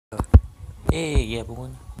Hey, yeah,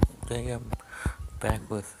 everyone. Today I'm back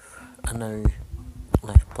with another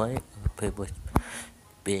Let's Play of Piglet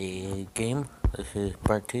big game. This is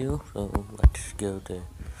part 2, so let's go to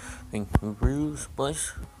Rue's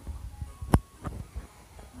place.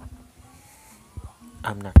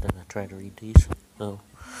 I'm not gonna try to read these, so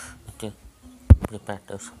let's get back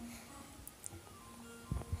to this.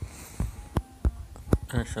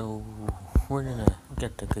 So we're gonna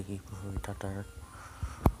get the cookie before we talk to her.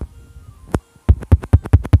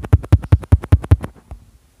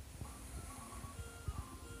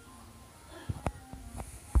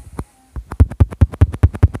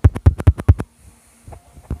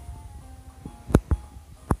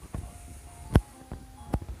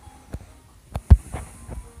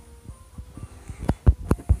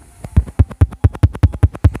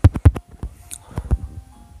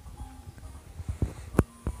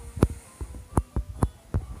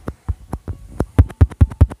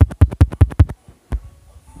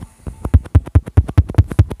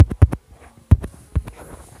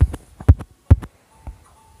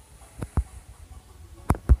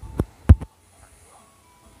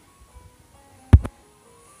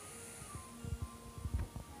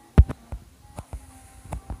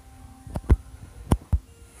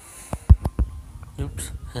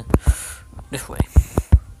 Oops. This way.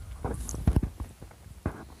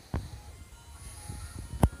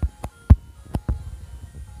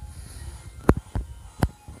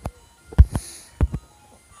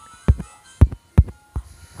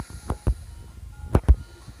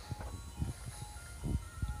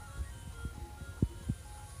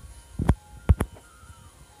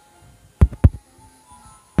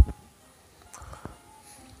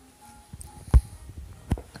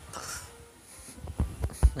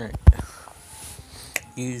 Alright.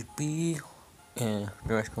 Use B and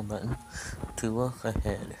directional button to look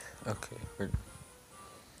ahead. Okay,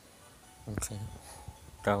 okay.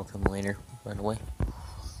 That'll come later, by the way.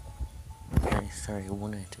 Okay, sorry, I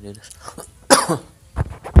wanted to do this.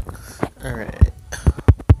 Alright.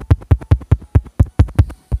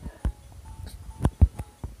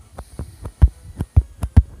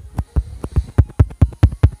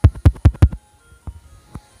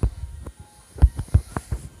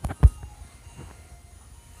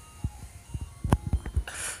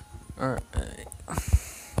 Alright.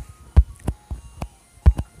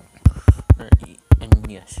 Alright,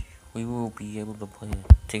 and yes, we will be able to play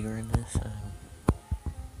a Tigger in this.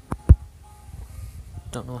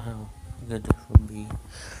 Don't know how good this will be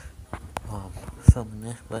filming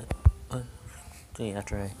this, but see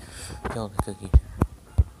after I kill the cookies.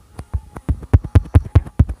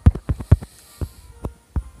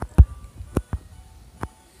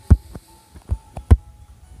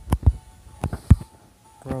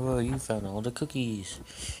 Bravo, you found all the cookies,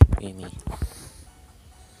 Amy.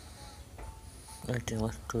 Alright then,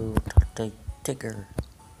 let's go talk to Tigger.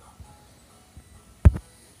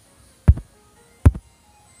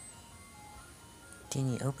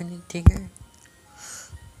 Can you open it, Tigger?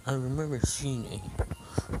 I remember seeing a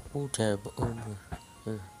full tab over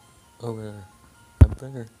there. I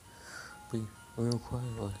better be real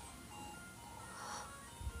quiet,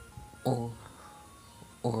 or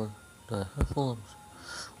the heffalumps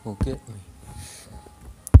will get me.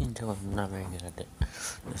 Until I'm not very good at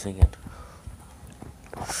this again.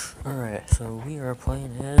 Alright, so we are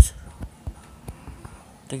playing as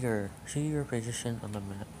Tigger. See your position on the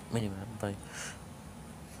mini-map by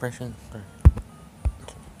pressing start.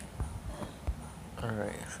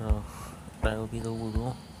 Alright, so that will be the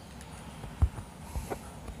rule.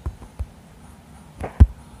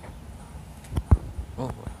 Oh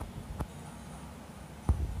boy.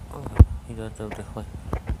 Oh, he does go this way.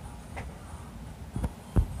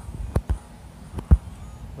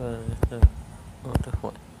 Oh, this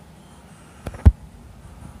way.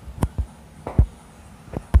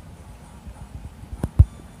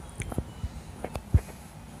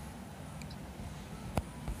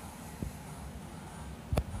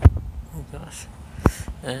 Oh gosh.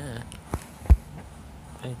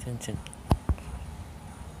 Pay attention.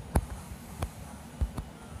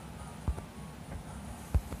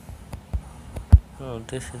 Oh,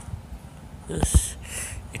 this is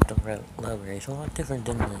the library. It's a lot different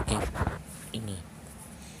than the game in the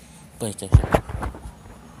PlayStation.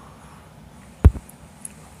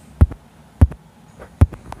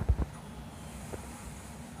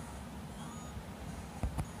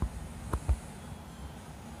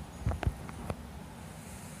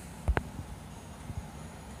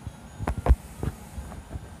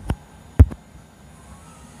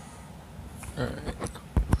 Alright.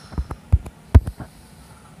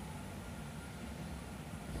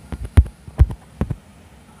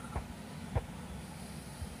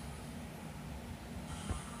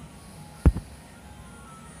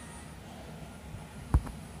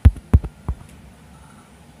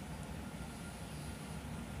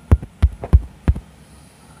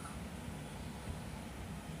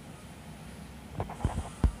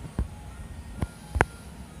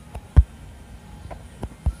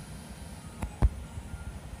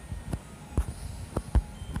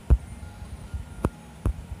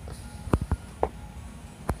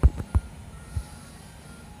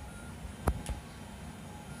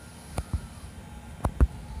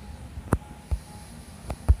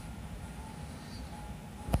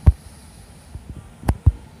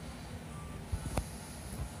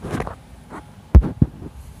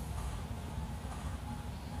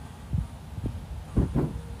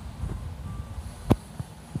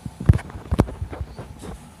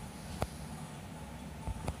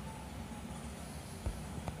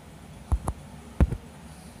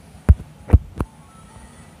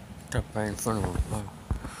 Step right in front of him. Wow.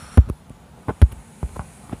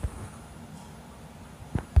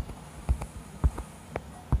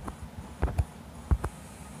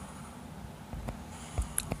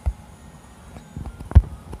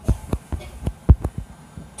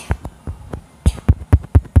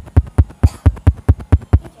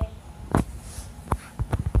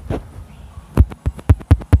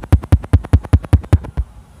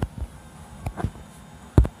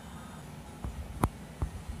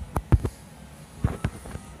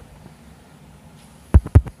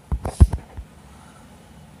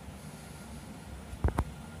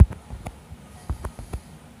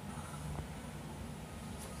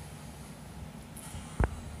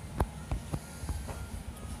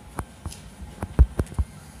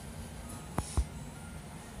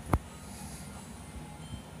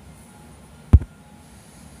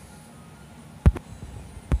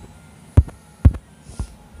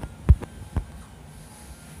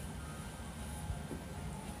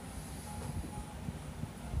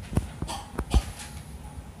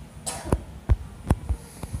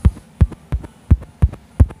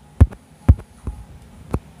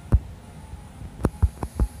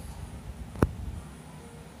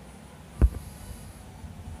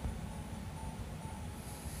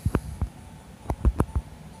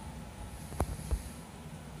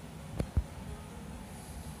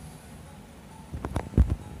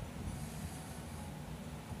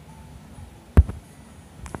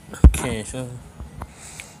 Okay, so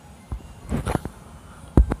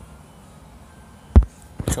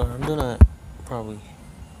I'm gonna probably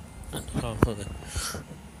end it off of it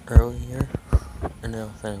earlier, and then I'll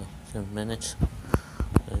have some minutes.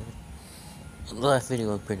 The last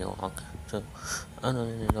video was pretty long, so I'm gonna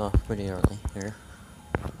end it off pretty early here.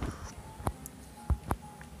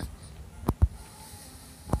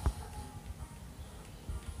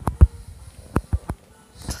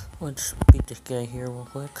 Let's beat this guy here real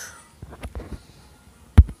quick.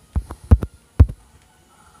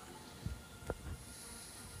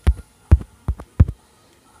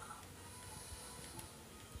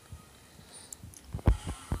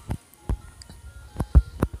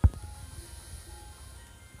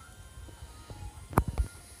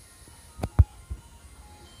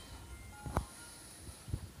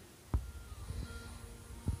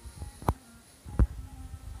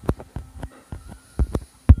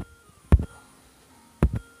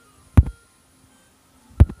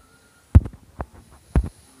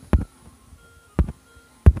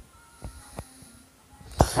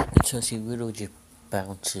 And so she literally just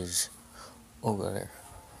bounces over there.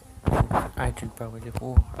 I should probably just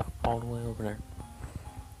walk all the way over there.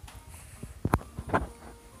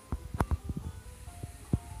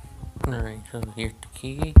 Alright, so here's the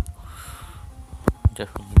key.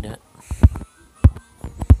 Definitely need that.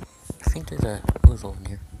 I think there's a puzzle in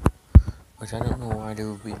here, which I don't know why there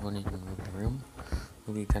would be one in the room. It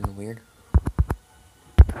would be kind of weird.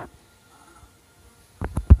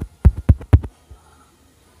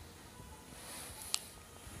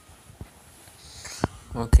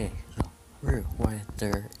 Okay, so why is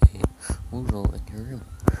there a puzzle in your room?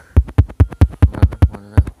 I wanna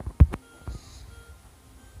know.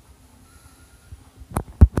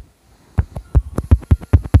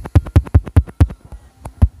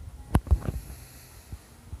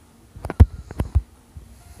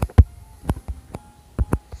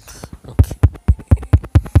 Okay.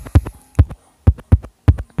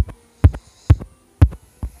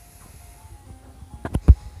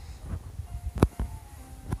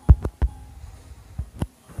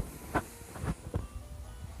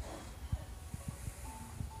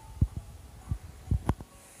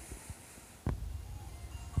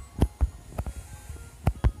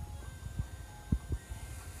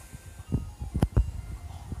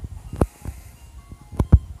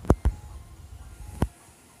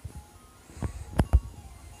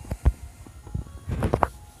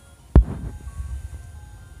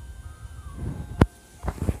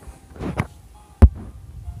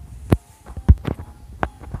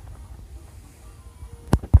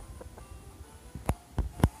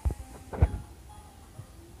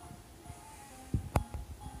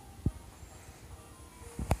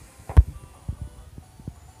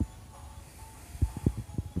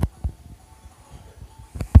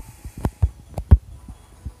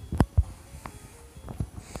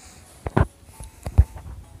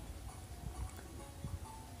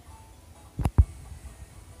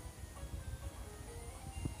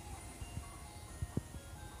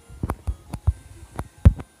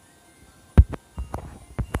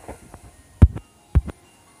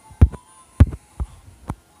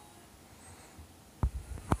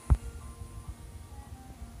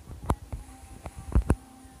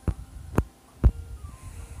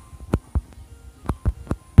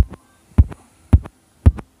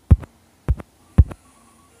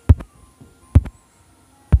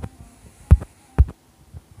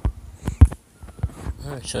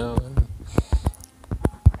 Alright, so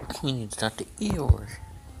we need to start the Eeyore.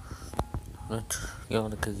 Let's get all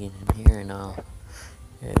the cookies in here and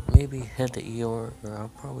maybe head the Eeyore, or I'll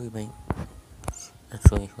probably make,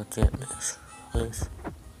 actually, what's that, this.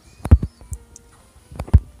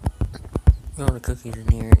 Get all the cookies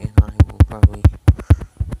in here and I will probably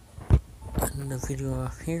end the video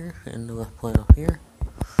off here and the Let's Play off here.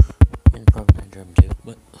 And probably not drum too,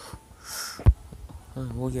 but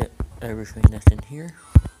we'll get everything that's in here.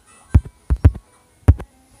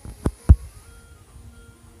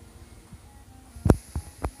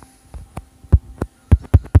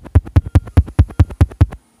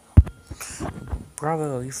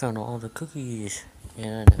 Bravo, you found all the cookies.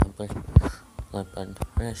 Yeah, I know, but like button.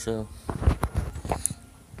 Alright, so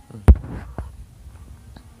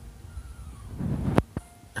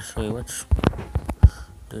actually let's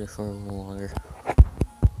do this for a little longer.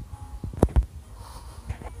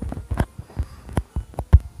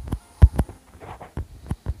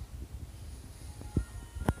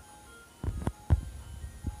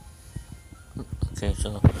 Okay,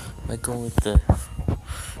 so my goal is to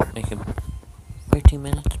make it 15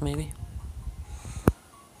 minutes maybe.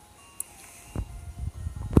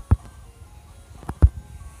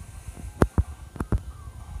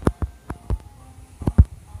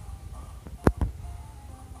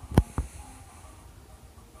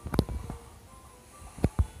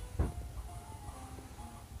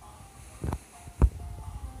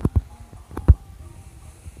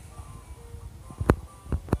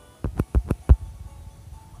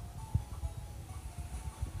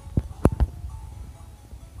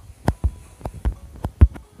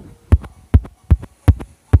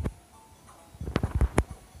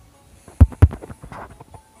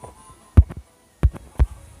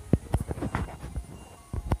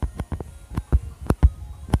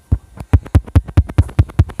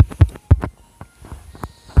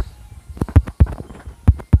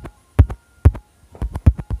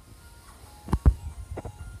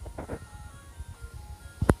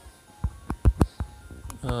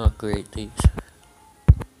 Oh, great, these.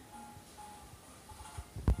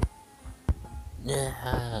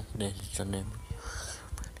 Yeah, this is the name.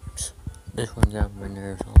 This one got my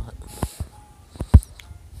nerves a lot.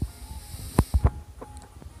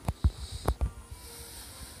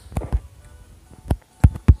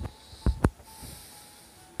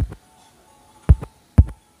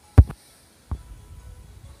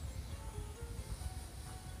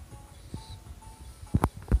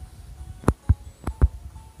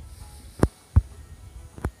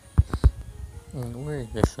 Where is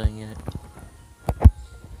this thing at?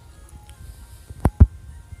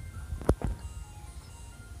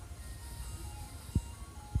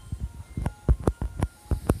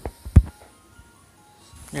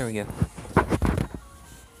 There we go.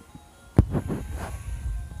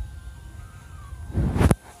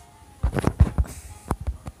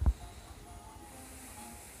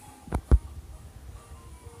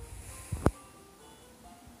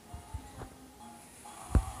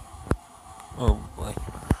 Oh boy.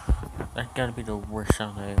 That gotta be the worst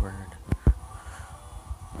sound I ever heard.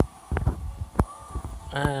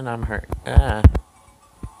 And I'm hurt. Every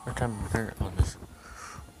time I'm hurt on this.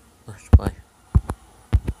 Let's play.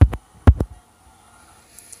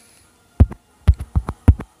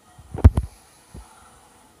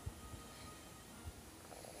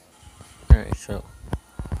 Alright, so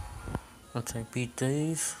once I beat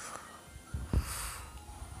these,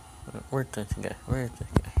 where's this guy? Where is this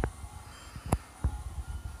guy?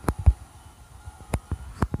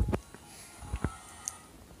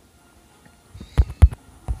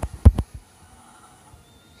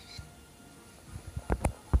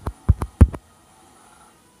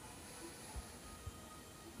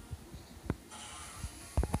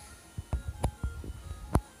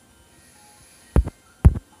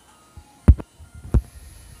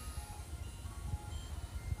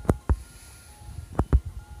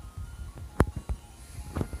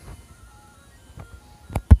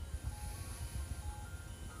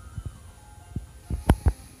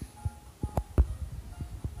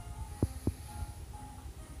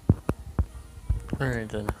 Alright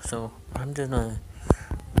then, so I'm gonna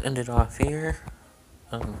end it off here.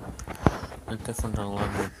 This one's a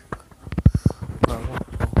longer level,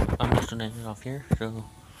 so I'm just gonna end it off here. So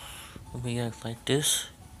hope you guys like this,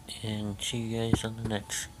 and see you guys on the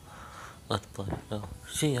next Let's Play. So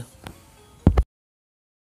see ya.